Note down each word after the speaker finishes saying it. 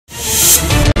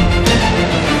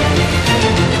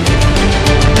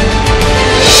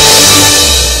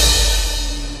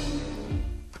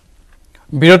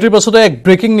বিৰতিৰ পাছতে এক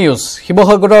ব্ৰেকিং নিউজ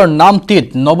শিৱসাগৰৰ নামটিত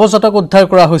নৱজাতক উদ্ধাৰ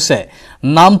কৰা হৈছে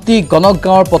নামটি গণক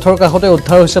গাঁৱৰ পথৰ কাষতে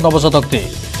উদ্ধাৰ হৈছে নৱজাতকটি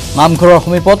নামঘৰৰ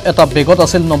সমীপত এটা বেগত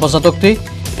আছিল নৱজাতকটি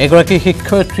এগৰাকী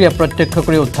শিক্ষয়িত্ৰীয়ে প্ৰত্যক্ষ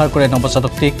কৰি উদ্ধাৰ কৰে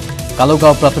নৱজাতকটিক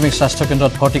কালুগাঁও প্ৰাথমিক স্বাস্থ্য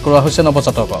কেন্দ্ৰত ভৰ্তি কৰা হৈছে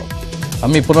নৱজাতকক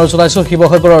আমি পুনৰ জনাইছো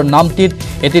শিৱসাগৰৰ নামটিত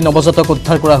এটি নৱজাতক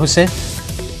উদ্ধাৰ কৰা হৈছে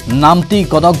নামটি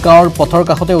গণক গাঁৱৰ পথৰ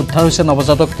কাষতে উদ্ধাৰ হৈছে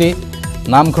নৱজাতকটি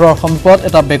নামঘৰৰ সমীপত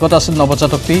এটা বেগত আছিল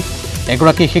নৱজাতকটি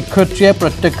এগৰাকী শিক্ষয়িত্ৰীয়ে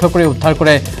প্ৰত্যক্ষ কৰি উদ্ধাৰ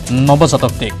কৰে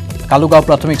নৱজাতকটিক কালুগাঁও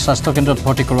প্ৰাথমিক স্বাস্থ্য কেন্দ্ৰত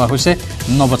ভৰ্তি কৰা হৈছে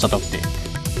নৱজাতকটিক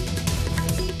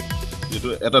যেটো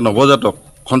এটা নৱজাতক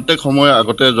খন্তেক সময়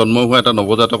আগতে জন্ম হোৱা এটা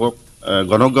নৱজাতকক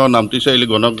গণকগাঁও নামটি চাৰিআলি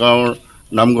গণকগাঁৱৰ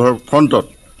নামঘৰৰ ফ্ৰণ্টত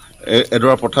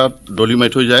এডৰা পথাৰত দলি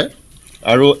মাৰি থৈ যায়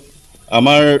আৰু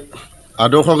আমাৰ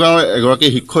আদৰ্শ গাঁৱৰ এগৰাকী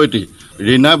শিক্ষয়িত্ৰী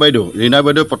ৰীনা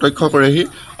বাইদেউ প্ৰত্যক্ষ কৰেহি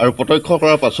আৰু প্ৰত্যক্ষ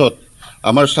কৰাৰ পাছত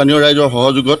আমাৰ স্থানীয় ৰাইজৰ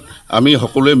সহযোগত আমি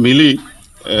সকলোৱে মিলি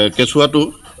কেঁচুৱাটো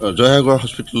জয়সাগৰ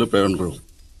হস্পিটেললৈ প্ৰেৰণ কৰোঁ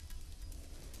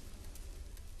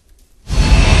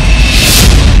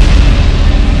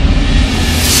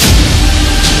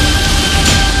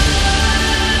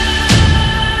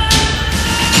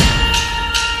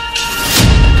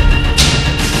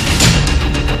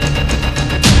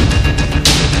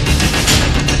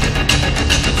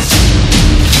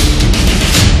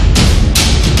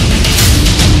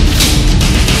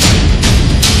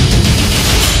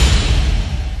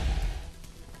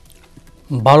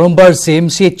বাৰম্বাৰ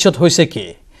CMCHত হৈছে কি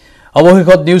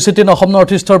অৱশেষত News18 অসম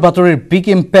নৰ্থ ইষ্টৰ বাতৰিৰ বিগ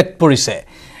ইম্পেক্ট পৰিছে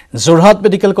যোৰহাট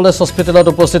মেডিকেল কলেজ হস্পিটেলত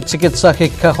উপস্থিত চিকিৎসা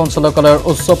শিক্ষা সঞ্চালকালয়ৰ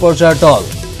উচ্চ পৰ্যায়ৰ দল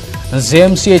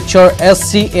JMCHৰ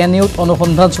SCNUত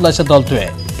অনুসন্ধান চলাইছে দলটোৱে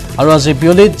আৰু আজি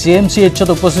বিয়লিত JMCHত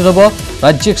উপস্থিত হ'ব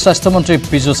ৰাজ্যিক স্বাস্থ্যমন্ত্ৰী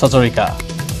পীযুষ হাজৰিকা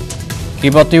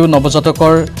কিবাতিও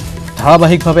নৱজাতকৰ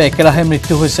ধাৰাবাহিকভাৱে একেৰাহে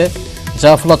মৃত্যু হৈছে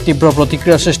যাৰ ফলত তীব্ৰ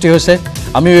প্ৰতিক্ৰিয়াৰ সৃষ্টি হৈছে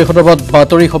আমি এই সন্দৰ্ভত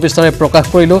বাতৰি সবিস্তাৰে প্ৰকাশ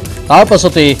কৰিলো তাৰ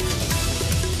পাছতে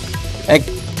এক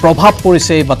প্ৰভাৱ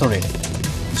পৰিছে এই বাতৰি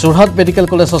যোৰহাট মেডিকেল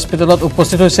কলেজ হস্পিটেলত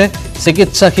উপস্থিত হৈছে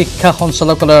চিকিৎসা শিক্ষা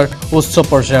সঞ্চালকালয়ৰ উচ্চ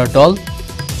পৰ্যায়ৰ দল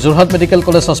যোৰহাট মেডিকেল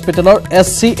কলেজ হস্পিটেলৰ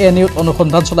SCNUত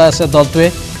অনুসন্ধান চলাই আছে দলটোৱে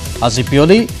আজি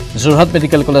বিয়লি যোৰহাট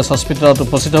মেডিকেল কলেজ হস্পিটেলত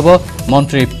উপস্থিত হ'ব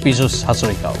মন্ত্ৰী পীযুষ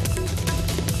হাজৰিকাও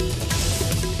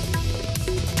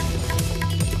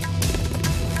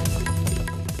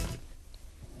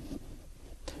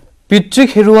পিতৃক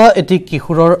হেৰুৱা এটি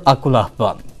কিশোৰৰ আকুল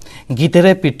আহ্বান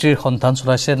গীতেৰে পিতৃৰ সন্ধান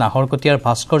চলাইছে নাহৰকটীয়াৰ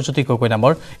ভাস্কৰ জ্যোতি গগৈ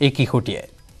নামৰ এই কিশোৰটিয়ে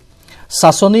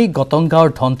সাচনি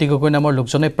গতংগাঁৱৰ ধন্তি গগৈ নামৰ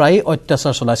লোকজনে প্ৰায়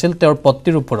অত্যাচাৰ চলাইছিল তেওঁৰ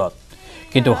পত্নীৰ ওপৰত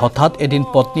কিন্তু হঠাৎ এদিন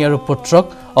পত্নী আৰু পুত্ৰক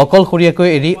অকলশৰীয়াকৈ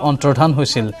এৰি অন্তৰ্ধান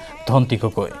হৈছিল ধন্তি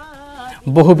গগৈ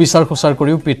বহু বিচাৰ খোচাৰ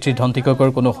কৰিও পিতৃ ধন্তি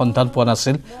গগৈৰ কোনো সন্ধান পোৱা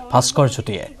নাছিল ভাস্কৰ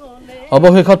জ্যোতিয়ে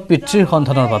অৱশেষত পিতৃৰ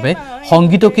সন্ধানৰ বাবে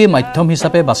সংগীতকে মাধ্যম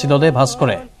হিচাপে বাছি ল'লে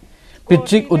ভাস্কৰে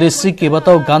পিতৃক উদ্দেশ্যি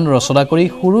কেইবাটাও গান ৰচনা কৰি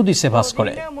সুৰো দিছে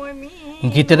ভাস্কৰে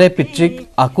গীতেৰে পিতৃক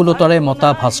আকুলতাৰে মতা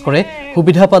ভাস্কৰে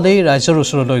সুবিধা পালেই ৰাইজৰ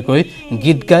ওচৰলৈ গৈ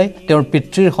গীত গাই তেওঁৰ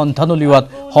পিতৃৰ সন্ধান উলিওৱাত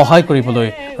সহায় কৰিবলৈ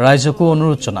ৰাইজকো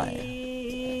অনুৰোধ জনায়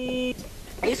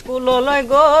স্কুললৈ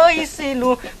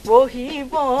গৈছিলো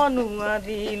পঢ়িব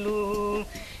নোৱাৰিলো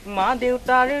মা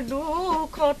দেউতাৰ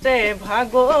দুখতে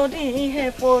ভাগৰিহে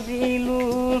পৰিলো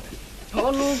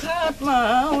হলু ঘাট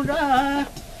মাউৰা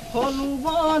হলু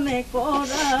বনে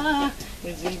কৰা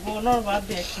জীৱনৰ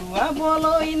বাদে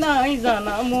খুৱাবলৈ নাই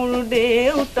জানা মোৰ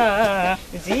দেউতা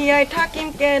জীয়াই থাকিম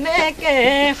কেনেকে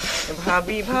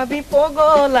ভাবি ভাবি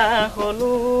পগলা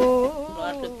হলো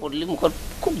পদূলি মুখত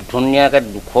খুব ধুনীয়াকৈ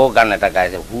দুখৰ গান এটা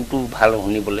গাইছে সুৰটো ভাল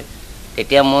শুনিবলৈ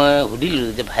তেতিয়া মই সুধিলোঁ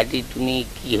যে ভাইটি তুমি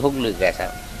কিহক লৈ গাইছা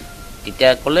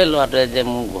তেতিয়া ক'লে ল'ৰাটোৱে যে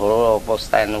মোৰ ঘৰৰ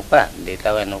অৱস্থা এনেকুৱা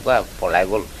দেউতাও এনেকুৱা পলাই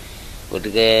গ'ল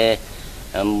গতিকে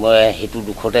মই সেইটো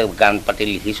দুখতে গান পাতি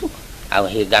লিখিছোঁ আৰু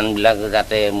সেই গানবিলাক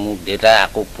যাতে মোৰ দেউতা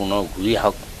আকৌ পুনৰ ঘূৰি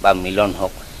আহক বা মিলন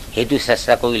হওক সেইটো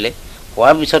চেষ্টা কৰিলে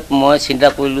হোৱাৰ পিছত মই চিন্তা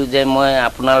কৰিলোঁ যে মই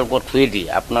আপোনালোকৰ থৈ দি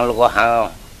আপোনালোকৰ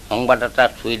সংবাদদাতা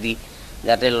থৈ দি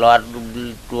যাতে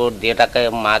ল'ৰাটোৰ দেউতাকে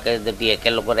মাকে যদি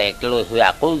একেলগে হৈ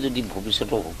আকৌ যদি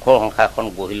ভৱিষ্যতৰ সুখৰ সংসাৰখন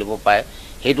গঢ়ি ল'ব পাৰে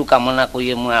সেইটো কামনা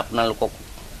কৰিয়ে মই আপোনালোকক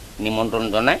নিমন্ত্ৰণ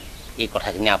জনাই এই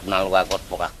কথাখিনি আপোনালোকৰ আগত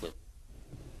প্ৰকাশ কৰিম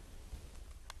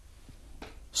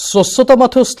স্বচ্ছতা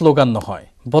মাথো শ্লোগান নহয়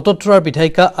বটদ্ৰাৰ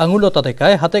বিধায়িকা আঙুলতা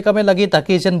ডেকাই হাতে কামে লাগি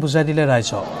তাকেই যেন বুজাই দিলে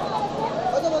ৰাইজক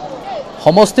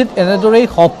সমষ্টিত এনেদৰেই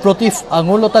সপ্ৰতিভ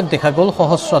আঙুলতাক দেখা গ'ল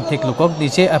সহস্ৰাধিক লোকক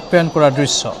নিজে আপ্যায়ন কৰাৰ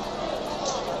দৃশ্য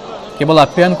কেৱল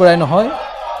আপ্যায়ন কৰাই নহয়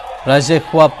ৰাইজে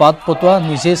খোৱা পাত পতোৱা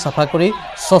নিজে চাফা কৰি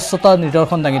স্বচ্ছতা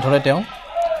নিদৰ্শন দাঙি ধৰে তেওঁ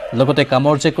লগতে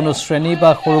কামৰ যে কোনো শ্ৰেণী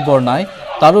বা সৰু বৰ নাই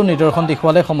তাৰো নিদৰ্শন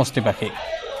দেখুৱালে সমষ্টিবাসী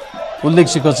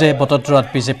উল্লেখযোগ্য যে বটদ্ৰাত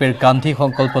বিজেপিৰ গান্ধী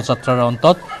সংকল্প যাত্ৰাৰ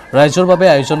অন্তত ৰাইজৰ বাবে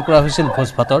আয়োজন কৰা হৈছিল ভোজ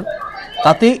ভাতৰ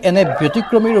তাতেই এনে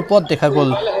ব্যতিক্ৰমী ৰূপত দেখা গ'ল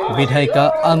বিধায়িকা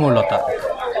আঙুৰলতা।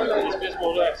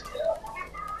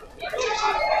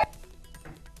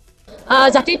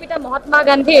 জাতিৰ পিতা মহাত্মা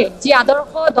গান্ধীৰ যি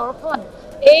আদৰ্শ দৰ্শন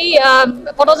এই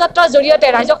পদযাত্ৰাৰ জৰিয়তে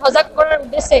ৰাইজক সজাগ কৰাৰ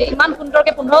উদ্দেশ্যে ইমান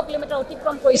সুন্দৰকৈ 15 কিলোমিটাৰ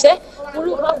অতিক্ৰম কৰিছে।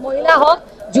 পুৰুষ হওক, মহিলা হওক,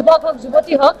 যুৱক হওক,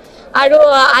 যুৱতী হওক। আৰু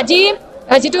আজি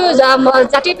যিটো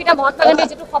জাতিৰ পিতা মহাত্মা গান্ধীৰ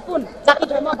যিটো সপোন, জাতি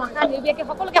ধৰ্ম ভাষা নিৰ্বিশেষে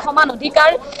সকলোকে সমান অধিকাৰ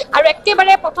আৰু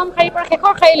একেবাৰে প্ৰথম শাৰীৰ পৰা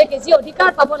শেষৰ শাৰীলৈকে যি অধিকাৰ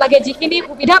পাব লাগে, যিখিনি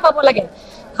সুবিধা পাব লাগে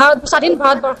স্বাধীন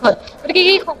ভাৰতবৰ্ষত, গতিকে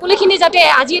এই সকলোখিনি যাতে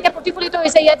আজি এতিয়া প্ৰতিফলিত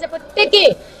হৈছে। ইয়াত যে প্ৰত্যেকেই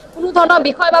কোনো ধৰণৰ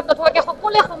বিষয়ভাৱ নথকাকৈ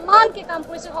সকলোৱে সমানকৈ কাম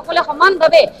কৰিছে, সকলোৱে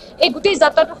সমানভাৱে এই গোটেই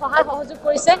যাত্ৰাটো সহায় সহযোগ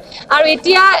কৰিছে। আৰু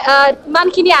এতিয়া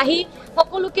ইমানখিনি আহি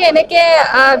সকলোকে এনেকৈ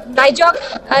ৰাইজক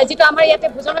যিটো আমাৰ ইয়াতে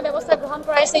ভোজনৰ ব্যৱস্থা গ্ৰহণ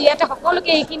কৰাইছে, ইয়াতে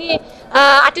সকলোকে এইখিনি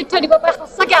আতিথ্য দিব পাৰে।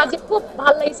 সঁচাকৈ আজি খুব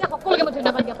ভাল লাগিছে, সকলোকে মই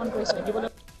ধন্যবাদ জ্ঞাপন কৰিছোঁ।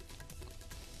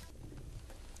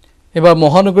 এবাৰ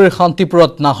মহানগৰীৰ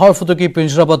শান্তিপুৰত নাহৰ ফুটুকী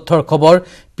পিঞ্জৰাবদ্ধৰ খবৰ।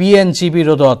 PNGB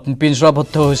ৰোডত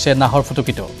পিঞ্জৰাবদ্ধ হৈছে নাহৰ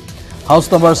ফুটুকীটো। হাউচ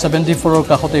নম্বৰ 74ৰ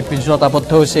কাষতে পিঞ্জৰাত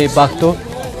আবদ্ধ হৈছে এই বাঘটো।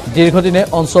 দীৰ্ঘদিনে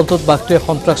অঞ্চলটোত বাঘটোৱে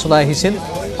সন্ত্ৰাস চলাই আহিছিল।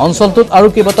 অঞ্চলটোত আৰু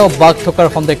কেইবাটাও বাঘ থকাৰ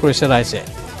সন্দেহ কৰিছে ৰাইজে।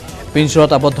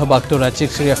 পিঞ্জৰাত আবদ্ধ বাঘটো ৰাজ্যিক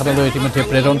চিৰিয়াখানালৈ ইতিমধ্যে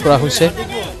প্ৰেৰণ কৰা হৈছে।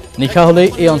 নিশা হ'লেই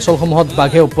এই অঞ্চলসমূহত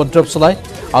বাঘে উপদ্ৰৱ চলায়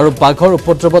আৰু বাঘৰ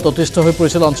উপদ্ৰৱত অতিষ্ঠ হৈ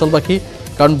পৰিছিল অঞ্চলবাসী।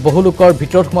 কাৰণ বহু লোকৰ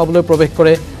ভিতৰত সোমাবলৈ প্ৰৱেশ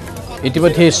কৰে।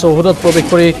 ইতিমধ্যে চৌহদত প্ৰৱেশ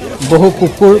কৰি বহু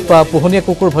কুকুৰ বা পোহনীয়া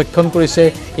কুকুৰ ভক্ষণ কৰিছে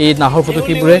এই নাহৰ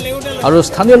ফুটুকীবোৰে। আৰু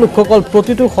স্থানীয় লোকসকল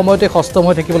প্ৰতিটো সময়তে সষ্টম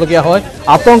হৈ থাকিবলগীয়া হয়,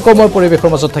 আতংকময়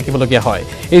পৰিৱেশৰ মাজত থাকিবলগীয়া হয়।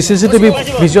 এই CCTV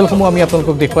ভিজুৱেলসমূহ আমি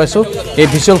আপোনালোকক দেখুৱাইছোঁ। এই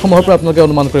ভিজুৱেলসমূহৰ পৰা আপোনালোকে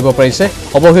অনুমান কৰিব পাৰিছে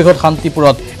অৱশেষত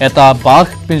শান্তিপুৰত এটা বাঘ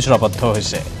পিঞ্জৰাবদ্ধ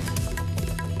হৈছে।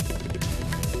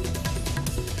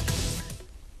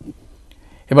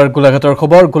 এবাৰ গোলাঘাটৰ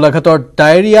খবৰ। গোলাঘাটৰ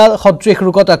ডায়েৰিয়া সদৃশ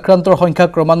ৰোগত আক্ৰান্তৰ সংখ্যা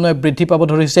ক্ৰমান্বয়ে বৃদ্ধি পাব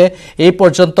ধৰিছে। এই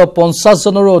পৰ্যন্ত 50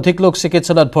 জনৰো অধিক লোক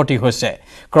চিকিৎসালয়ত ভৰ্তি হৈছে।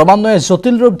 ক্ৰমান্বয়ে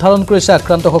জটিল ৰূপ ধাৰণ কৰিছে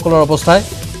আক্ৰান্তসকলৰ অৱস্থাই।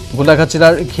 গোলাঘাট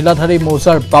জিলাৰ ঘিলাধাৰী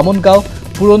মৌজাৰ বামুণগাঁও,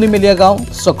 পুৰণি মেলীয়া গাঁও,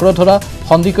 চক্ৰধৰা,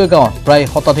 সন্দিকৈ গাঁৱত প্ৰায়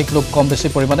শতাধিক লোক কম বেছি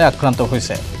পৰিমাণে আক্ৰান্ত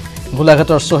হৈছে।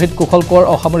 গোলাঘাটৰ শ্বহীদ কুশল কোঁৱৰ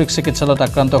অসামৰিক চিকিৎসালয়ত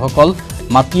আক্ৰান্তসকল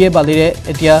মাটিয়ে বালিৰে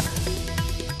এতিয়া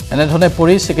এনেধৰণে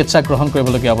পৰি চিকিৎসা গ্ৰহণ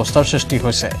কৰিবলগীয়া অৱস্থাৰ সৃষ্টি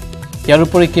হৈছে। ইয়াৰ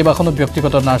উপৰি কেইবাখনো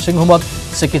ব্যক্তিগত নাৰ্ছিং হোমত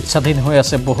চিকিৎসাধীন হৈ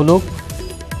আছে বহু লোক।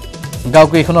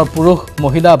 গাঁওকেইখনৰ পুৰুষ,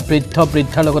 মহিলা,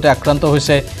 বৃদ্ধাৰ লগতে আক্ৰান্ত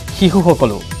হৈছে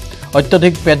শিশুসকলো।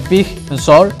 অত্যধিক পেট বিষ,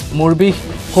 জ্বৰ, মূৰ বিষ,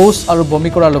 শৌচ আৰু বমি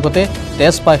কৰাৰ লগতে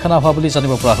তেজ পায়খানা হোৱা বুলি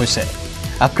জানিব পৰা হৈছে।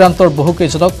 আক্ৰান্তৰ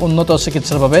বহুকেইজনক উন্নত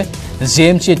চিকিৎসাৰ বাবে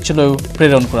GMCHলৈও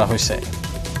প্ৰেৰণ কৰা হৈছে।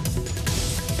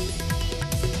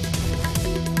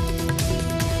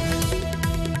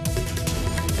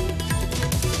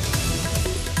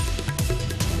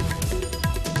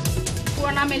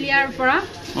 মেলিয়াৰ পৰা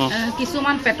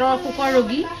কিছুমান পেটৰ অসুখৰ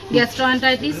ৰোগী,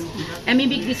 গেষ্ট্ৰএণ্টাইটিছ,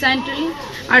 এমিবিক ডিচেণ্ট্ৰি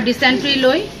আৰু ডিচেণ্ট্ৰি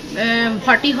লৈ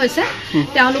ভৰ্তি হৈছে।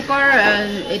 তেওঁলোকৰ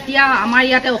এতিয়া আমাৰ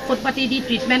ইয়াতে ঔষধ পাতি দি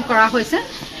ট্ৰিটমেণ্ট কৰা হৈছে।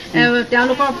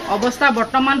 তেওঁলোকৰ অৱস্থা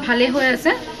বৰ্তমান ভালেই হৈ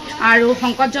আছে আৰু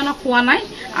সংকটজনক হোৱা নাই।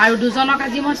 আৰু দুজনক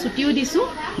আজি মই ছুটিও দিছোঁ।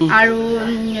 আৰু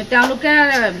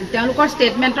তেওঁলোকৰ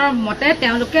ষ্টেটমেণ্টৰ মতে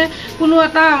তেওঁলোকে কোনো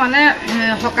এটা মানে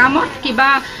সকামত কিবা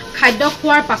খাদ্য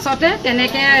খোৱাৰ পাছতে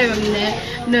তেনেকৈ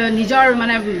নিজৰ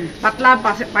মানে পাতলা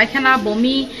পায়খানা,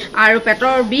 বমি আৰু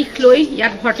পেটৰ বিষ লৈ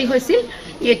ইয়াত ভৰ্তি হৈছিল।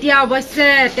 এতিয়া অৱশ্যে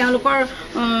তেওঁলোকৰ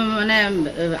মানে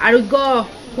আৰোগ্য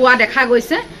হোৱা দেখা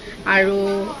গৈছে আৰু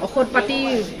ঔষধ পাতি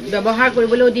ব্যৱহাৰ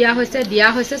কৰিবলৈও দিয়া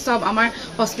হৈছে সব আমাৰ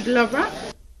হস্পিটেলৰ পৰা।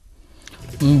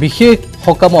 বিশেষ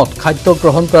সকামত খাদ্য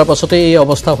গ্ৰহণ কৰাৰ পাছতে এই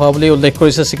অৱস্থা হোৱা বুলি উল্লেখ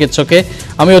কৰিছে চিকিৎসকে।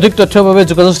 আমি অধিক তথ্যৰ বাবে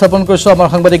যোগাযোগ স্থাপন কৰিছোঁ আমাৰ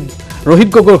সাংবাদিক ৰোহিত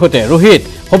গগৈৰ সৈতে। ৰোহিত,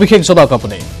 সবিশেষ জনাওক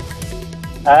আপুনি।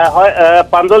 হয়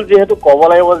প্ৰাঞ্জল, যিহেতু ক'ব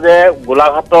লাগিব যে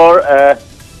গোলাঘাটৰ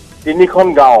 3খন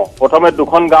গাঁও, প্ৰথমে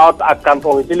 2খন গাঁৱত আক্ৰান্ত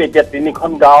হৈছিল, এতিয়া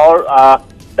 3খন গাঁৱৰ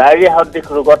ডায়েৰিয়া সদৃশ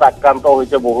ৰোগত আক্ৰান্ত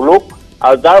হৈছে বহু লোক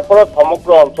আৰু যাৰ ফলত সমগ্ৰ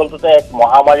অঞ্চলটোতে এক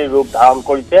মহামাৰী ৰূপ ধাৰণ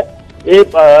কৰিছে। এই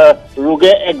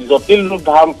ৰোগে এক জটিল ৰূপ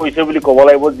ধাৰণ কৰিছে বুলি ক'ব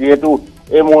লাগিব, যিহেতু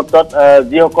এই মুহূৰ্তত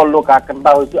যিসকল লোক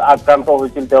আক্ৰান্ত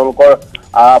হৈছিল তেওঁলোকৰ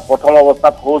প্ৰথম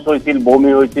অৱস্থাত শৌচ হৈছিল,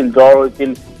 বমি হৈছিল, জ্বৰ হৈছিল।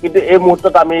 কিন্তু এই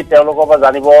মুহূৰ্তত আমি তেওঁলোকৰ পৰা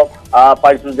জানিব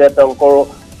পাৰিছোঁ যে তেওঁলোকৰ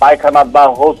পায়খানাত বা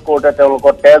শৌচ কৰোঁতে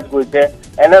তেওঁলোকৰ তেজ গৈছে।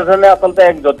 এনেধৰণে আচলতে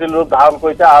এক জটিল ৰূপ ধাৰণ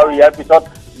কৰিছে। আৰু ইয়াৰ পিছত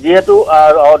যিহেতু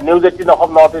News18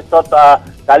 অসম নৰ্থ ইষ্টত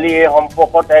কালি এই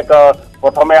সম্পৰ্কত এক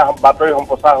প্ৰথমে বাতৰি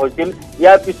সম্প্ৰচাৰ হৈছিল।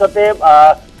 ইয়াৰ পিছতে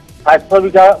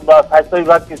স্বাস্থ্য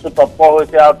বিভাগ কিছু তৎপৰ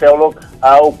হৈছে আৰু তেওঁলোক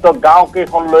উক্ত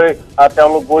গাঁওকেইখনলৈ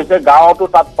তেওঁলোক গৈছে। গাঁৱতো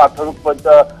তাত প্ৰাথমিক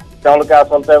তেওঁলোকে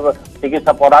আচলতে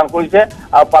চিকিৎসা প্ৰদান কৰিছে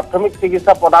আৰু প্ৰাথমিক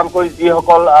চিকিৎসা প্ৰদান কৰি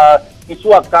যিসকল কিছু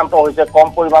আক্ৰান্ত হৈছে, কম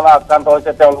পৰিমাণৰ আক্ৰান্ত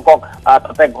হৈছে, তেওঁলোকক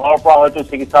তাতে ঘৰৰ পৰা হয়তো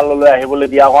চিকিৎসালয়লৈ আহিবলৈ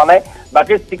দিয়া হোৱা নাই।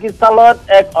 বাকী চিকিৎসালয়ত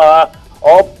এক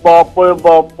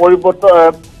পৰিৱৰ্তন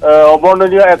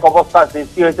অৱৰ্ণনীয় এক অৱস্থাৰ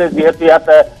সৃষ্টি হৈছে যিহেতু ইয়াত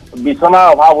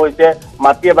বিছনাৰ অভাৱ হৈছে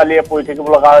মাটিয়ে বালিয়ে পৰি থাকিব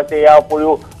লগা হৈছে ইয়াৰ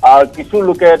উপৰিও কিছু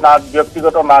লোকে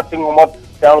ব্যক্তিগত নাৰ্ছিং হোমত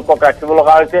তেওঁলোকক ৰাখিব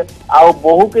লগা হৈছে আৰু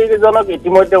বহুকেইজনক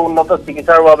ইতিমধ্যে উন্নত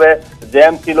চিকিৎসাৰ বাবে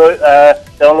জেএমচিলৈ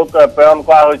তেওঁলোক প্ৰেৰণ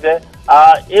কৰা হৈছে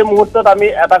এই মুহূৰ্তত আমি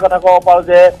এটা কথা ক'ব পাৰোঁ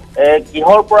যে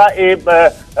কিহৰ পৰা এই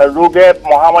ৰোগে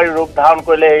মহামাৰী ৰূপ ধাৰণ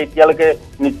কৰিলে এতিয়ালৈকে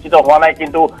নিশ্চিত হোৱা নাই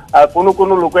কিন্তু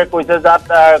কোনো লোকে কৈছে যাত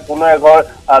কোনো এঘৰ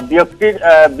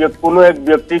কোনো এক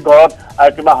ব্যক্তিৰ ঘৰত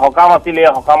কিবা সকাম আছিল এই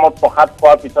সকামত প্ৰসাদ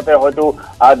খোৱাৰ পিছতে হয়তো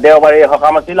দেওবাৰে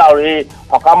সকাম আছিল আৰু এই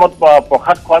সকামত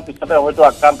প্ৰসাদ খোৱাৰ পিছতে হয়তো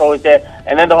আক্ৰান্ত হৈছে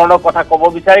এনেধৰণৰ কথা ক'ব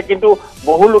বিচাৰে কিন্তু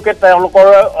বহু লোকে তেওঁলোকৰ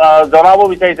জনাব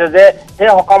বিচাৰিছে যে সেই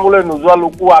সকামলৈ নোযোৱা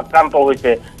লোকো আক্ৰান্ত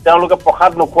হৈছে তেওঁলোকে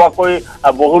প্ৰসাদ নোখোৱাকৈ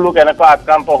বহু লোক এনেকুৱা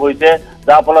আক্ৰান্ত হৈছে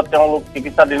যাৰ ফলত তেওঁলোক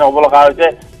চিকিৎসাধীন হ'ব লগা হৈছে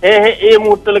সেয়েহে এই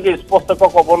মুহূৰ্তলৈকে স্পষ্টকৈ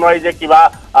ক'ব নোৱাৰি যে কিবা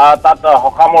তাত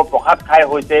সকামৰ প্ৰসাদ খাই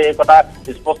হৈছে এই কথা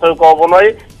স্পষ্টকৈ ক'ব নোৱাৰি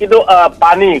কিন্তু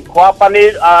খোৱা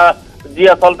পানীৰ যি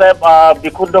আচলতে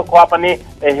বিশুদ্ধ খোৱা পানী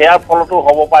হেয়াৰ ফলতো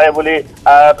হ'ব পাৰে বুলি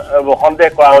সন্দেহ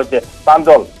কৰা হৈছে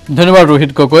প্ৰাঞ্জল ধন্যবাদ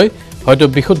ৰোহিত গগৈ হয়তো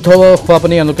বিশুদ্ধ খোৱা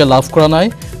পানী এওঁলোকে লাভ কৰা নাই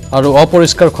আৰু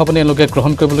অপৰিষ্কাৰ খোৱা পানী এওঁলোকে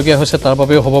গ্ৰহণ কৰিবলগীয়া হৈছে তাৰ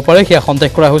বাবেও হ'ব পাৰে সেয়া সন্দেহ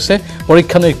কৰা হৈছে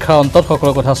পৰীক্ষা নিৰীক্ষাৰ অন্তত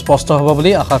সকলো কথা স্পষ্ট হ'ব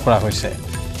বুলি আশা কৰা হৈছে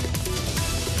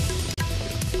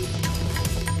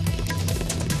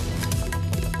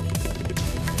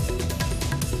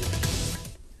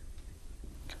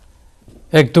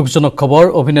এক দুখজনক খবৰ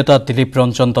অভিনেতা দিলীপ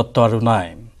ৰঞ্জন দত্ত আৰু নাই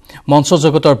মঞ্চ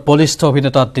জগতৰ বলিষ্ঠ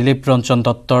অভিনেতা দিলীপ ৰঞ্জন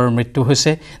দত্তৰ মৃত্যু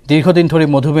হৈছে দীৰ্ঘদিন ধৰি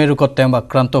মধুমেহ ৰোগত তেওঁ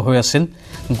আক্ৰান্ত হৈ আছিল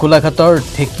গোলাঘাটৰ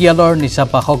ঢেকিয়ালৰ নিজা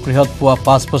বাসগৃহত পুৱা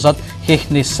 5 বজাত শেষ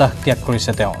নিশ্বাস ত্যাগ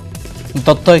কৰিছে তেওঁ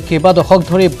দত্তই কেইবা দশক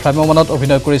ধৰি ভ্ৰাম্যমানত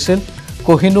অভিনয় কৰিছিল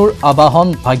কোহিনুৰ আবাহন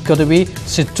ভাগ্যদেৱী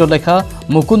চিত্ৰলেখা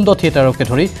মুকুন্দ থিয়েটাৰকে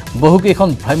ধৰি বহুকেইখন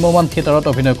ভ্ৰাম্যমান থিয়েটাৰত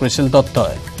অভিনয় কৰিছিল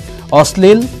দত্তই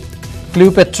অশ্লীল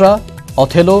ক্লিওপেট্ৰা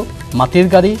অথেলো মাটিৰ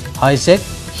গাড়ী হাইজেক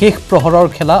শেষ প্ৰহৰৰ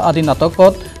খেলা আদি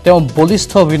নাটকত তেওঁ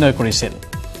বলিষ্ঠ অভিনয় কৰিছিল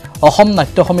অসম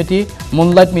নাট্য সমিতি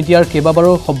মুনলাইট মিডিয়াৰ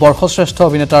কেইবাবাৰো বৰ্ষশ্ৰেষ্ঠ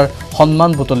অভিনেতাৰ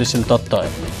সন্মান বুটলিছিল দত্তই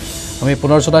আমি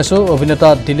পুনৰ জনাইছোঁ অভিনেতা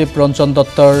দিলীপ ৰঞ্জন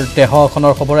দত্তৰ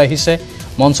দেহখনৰ খবৰ আহিছে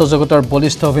মঞ্চ জগতৰ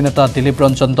বলিষ্ঠ অভিনেতা দিলীপ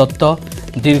ৰঞ্জন দত্ত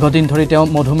দীৰ্ঘদিন ধৰি তেওঁ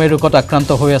মধুমেহ ৰোগত আক্ৰান্ত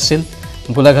হৈ আছিল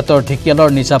গোলাঘাটৰ ঢেকিয়ালৰ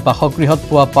নিজা বাসগৃহত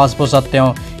পুৱা 5 বজাত তেওঁ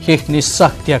শেষ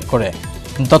নিশ্বাস ত্যাগ কৰে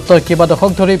দত্তই কেইবা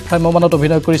দশক ধৰি ভ্ৰাম্যমানত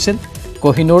অভিনয় কৰিছিল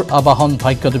কোহিনুৰ আবাহন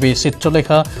ভাগ্যদেৱী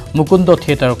চিত্ৰলেখা মুকুন্দ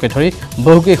থিয়েটাৰকে ধৰি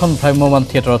বহুকেইখন ভ্ৰাম্যমান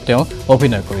থিয়েটাৰত তেওঁ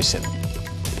অভিনয় কৰিছিল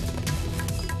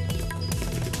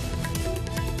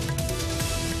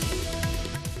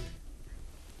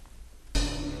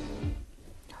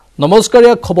নমস্কাৰ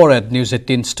খবৰ নিউজ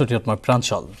 18 ষ্টুডিঅ'ত মই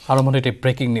প্ৰাঞ্চল আৰম্ভণিতে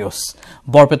ব্ৰেকিং নিউজ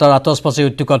বৰপেটাৰ আতচবাজি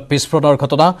উদ্যোগত বিস্ফোৰণৰ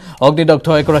ঘটনা অগ্নিদগ্ধ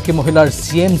এগৰাকী মহিলাৰ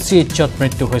জিএমচিএইচত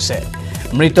মৃত্যু হৈছে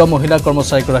মৃত মহিলা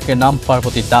কৰ্মচাৰীগৰাকীৰ নাম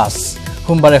পাৰ্বতী দাস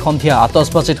সোমবাৰে সন্ধিয়া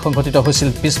আতচবাজিত সংঘটিত হৈছিল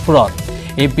বিস্ফোৰণ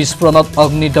এই বিস্ফোৰণত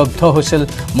অগ্নিদগ্ধ হৈছিল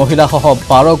মহিলাসহ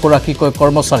 12 গৰাকীকৈ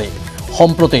কৰ্মচাৰী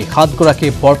সম্প্ৰতি 7 গৰাকী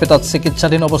বৰপেটাত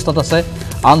চিকিৎসাধীন অৱস্থাত আছে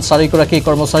আন 4 গৰাকী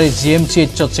কৰ্মচাৰী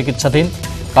জিএমচিএইচত চিকিৎসাধীন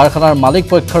কাৰখানাৰ মালিক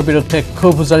পক্ষৰ বিৰুদ্ধে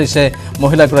ক্ষোভ উজাৰিছে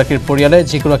মহিলাগৰাকীৰ পৰিয়ালে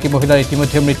যিগৰাকী মহিলাৰ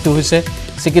ইতিমধ্যে মৃত্যু হৈছে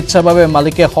চিকিৎসাৰ বাবে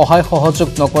মালিকে সহায় সহযোগ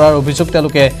নকৰাৰ অভিযোগ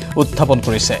তেওঁলোকে উত্থাপন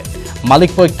কৰিছে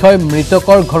মালিক পক্ষই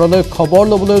মৃতকৰ ঘৰলৈ খবৰ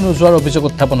ল'বলৈ নোযোৱাৰ অভিযোগ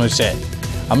উত্থাপন হৈছে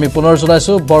আমি পুনৰ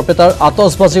জনাইছোঁ বৰপেটাৰ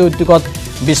আতচবাজি উদ্যোগত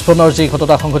বিস্ফোৰণৰ যি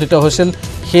ঘটনা সংঘটিত হৈছিল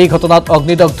সেই ঘটনাত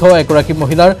অগ্নিদগ্ধ এগৰাকী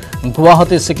মহিলাৰ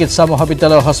গুৱাহাটী চিকিৎসা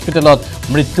মহাবিদ্যালয় হস্পিটেলত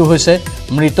মৃত্যু হৈছে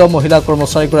মৃত মহিলা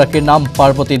কৰ্মচাৰীগৰাকীৰ নাম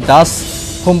পাৰ্বতী দাস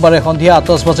সোমবাৰে সন্ধিয়া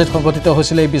আতচবাজিত সংঘটিত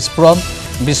হৈছিল এই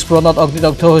বিস্ফোৰণত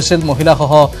অগ্নিদগ্ধ হৈছিল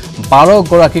মহিলাসহ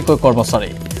 12 গৰাকীকৈ কৰ্মচাৰী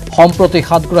সম্প্ৰতি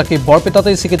 7 গৰাকী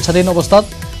বৰপেটাতেই চিকিৎসাধীন অৱস্থাত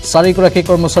 4 গৰাকী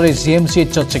কৰ্মচাৰী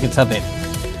জিএমচিএইচত চিকিৎসাধীন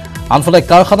আনফালে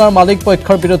কাৰখানাৰ মালিক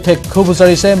পক্ষৰ বিৰুদ্ধে ক্ষোভ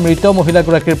উজাৰিছে মৃত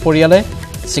মহিলাগৰাকীৰ পৰিয়ালে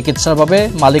চিকিৎসাৰ বাবে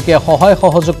মালিকে সহায়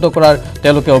সহযোগ নকৰাৰ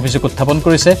তেওঁলোকে অভিযোগ উত্থাপন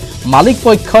কৰিছে মালিক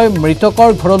পক্ষই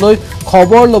মৃতকৰ ঘৰলৈ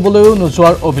খবৰ ল'বলৈও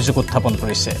নোযোৱাৰ অভিযোগ উত্থাপন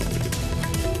কৰিছে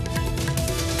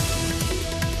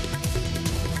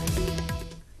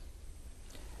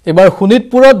এবাৰ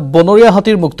শোণিতপুৰত বনৰীয়া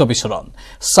হাতীৰ মুক্ত বিচৰণ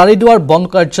চাৰিদুৱাৰ বন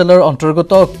কাৰ্যালয়ৰ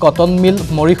অন্তৰ্গত কটন মিল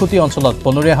মৰিখুটি অঞ্চলত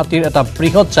বনৰীয়া হাতীৰ এটা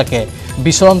বৃহৎ জাকে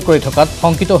বিচৰণ কৰি থকাত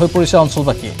শংকিত হৈ পৰিছে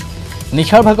অঞ্চলবাসী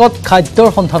নিশাৰ ভাগত খাদ্যৰ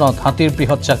সন্ধানত হাতীৰ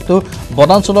বৃহৎ জাকটো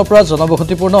বনাঞ্চলৰ পৰা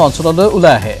জনবসতিপূৰ্ণ অঞ্চললৈ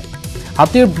ওলাই আহে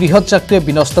হাতীৰ বৃহৎ জাকটোৱে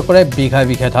বিনষ্ট কৰে বিঘাই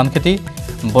বিঘাই ধান খেতি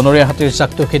বনৰীয়া হাতীৰ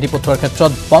জাকটো খেদি পঠোৱাৰ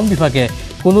ক্ষেত্ৰত বন বিভাগে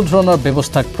কোনো ধৰণৰ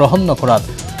ব্যৱস্থা গ্ৰহণ নকৰাত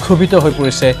ক্ষোভিত হৈ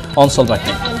পৰিছে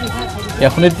অঞ্চলবাসী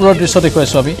শোণিতপুৰৰ দৃশ্য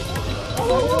দেখুৱাইছোঁ আমি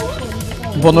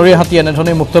বনৰীয়া হাতী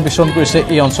এনেধৰণে মুক্ত বিচৰণ কৰিছে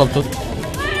এই অঞ্চলটোত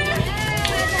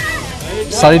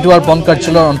চাৰিদুৱাৰ বন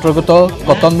কাৰ্যালয়ৰ অন্তৰ্গত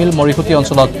কটন মিল মৰিখুটি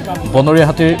অঞ্চলত বনৰীয়া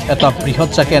হাতীৰ এটা বৃহৎ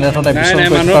জাকে এনেধৰণে বিচৰণ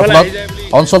কৰি থকাৰ ফলত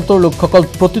অঞ্চলটোৰ লোকসকল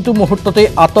প্ৰতিটো মুহূৰ্ততেই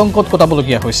আতংকত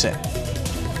কটাবলগীয়া হৈছে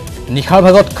নিশাৰ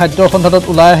ভাগত খাদ্যৰ সন্ধানত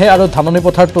ওলাই আহে আৰু ধাননি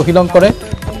পথাৰ তহিলং কৰে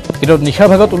কিন্তু নিশাৰ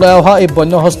ভাগত ওলাই অহা এই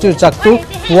বন্যহস্তীৰ জাকটো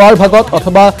পুৱাৰ ভাগত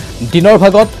অথবা দিনৰ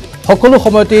ভাগত সকলো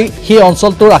সময়তেই সেই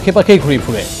অঞ্চলটোৰ আশে পাশে ঘূৰি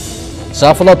ফুৰে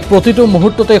যাৰ ফলত প্ৰতিটো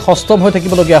মুহূৰ্ততেই হস্তম হৈ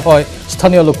থাকিবলগীয়া হয়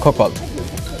স্থানীয় লোকসকল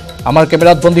আমাৰ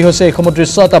কেমেৰাত বন্দী হৈছে এই সমুদ্ৰ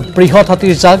দৃশ্য এটা বৃহৎ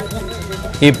হাতীৰ জাক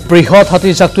এই বৃহৎ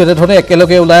হাতীৰ জাকটো এনেধৰণে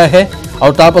একেলগে ওলাই আহে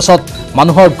আৰু তাৰ পাছত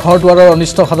মানুহৰ ঘৰ দুৱাৰৰ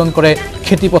অনিষ্ট সাধন কৰে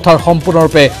খেতি পথাৰ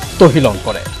সম্পূৰ্ণৰূপে তহিলং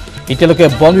কৰে এতিয়ালৈকে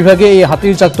বন বিভাগে এই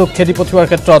হাতীৰ জাকটোক খেদি পঠিওৱাৰ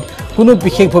ক্ষেত্ৰত কোনো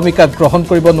বিশেষ ভূমিকা গ্ৰহণ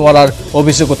কৰিব নোৱাৰাৰ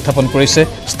অভিযোগ উত্থাপন কৰিছে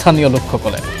স্থানীয়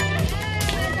লোকসকলে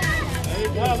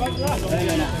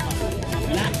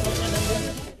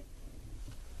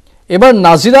এবাৰ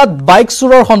নাজিৰাত বাইক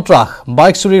চুৰৰ সন্ত্ৰাস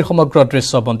বাইক চুৰিৰ সমগ্ৰ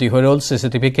দৃশ্য বন্দী হৈ ৰল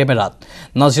চিচিটিভি কেমেৰাত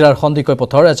নাজিৰাৰ সন্দিকৈ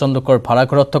পথৰ এজন লোকৰ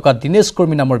ভাড়াঘৰত থকা দিনেশ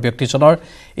কৰ্মী নামৰ ব্যক্তিজনৰ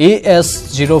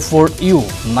AS04U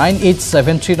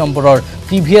 9873 নম্বৰৰ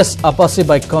TVS আপাচি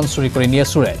বাইকখন চুৰি কৰি নিয়ে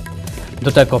চুৰে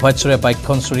দুটা কভাইট চুৰে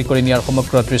বাইকখন চুৰি কৰি নিয়াৰ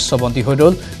সমগ্ৰ দৃশ্য বন্দী হৈ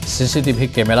ৰল চিচিটিভি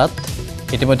কেমেৰাত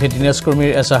ইতিমধ্যে দিনেশ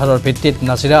কৰ্মীৰ এজাহাৰৰ ভিত্তিত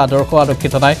নাজিৰা আদৰ্শ আৰক্ষী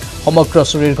থানাই সমগ্ৰ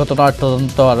চুৰিৰ ঘটনাৰ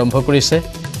তদন্ত আৰম্ভ কৰিছে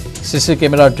চিচি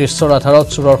কেমেৰাৰ দৃশ্যৰ আধাৰত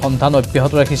চুৰৰ সন্ধান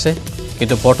অব্যাহত ৰাখিছে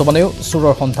কিন্তু বৰ্তমানেও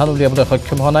চুৰৰ সন্ধান উলিয়াবলৈ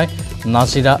সক্ষম হোৱা নাই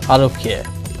নাজিৰা আৰক্ষীয়ে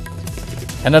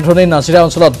এনেধৰণে নাজিৰা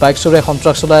অঞ্চলত বাইক চুৰে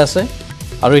সন্ত্ৰাস চলাই আছে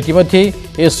আৰু ইতিমধ্যে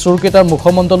এই চুৰকেইটাৰ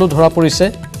মুখমণ্ডলো ধৰা পৰিছে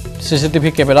চিচিটিভি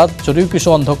কেমেৰাত যদিও কিছু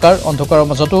অন্ধকাৰৰ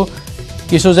মাজতো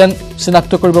কিছু যেন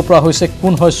চিনাক্ত কৰিব পৰা হৈছে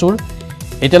কোন হয় চুৰ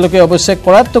এতিয়ালৈকে অৱশ্যে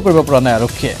কৰায়ত্ব কৰিব পৰা নাই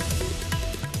আৰক্ষীয়ে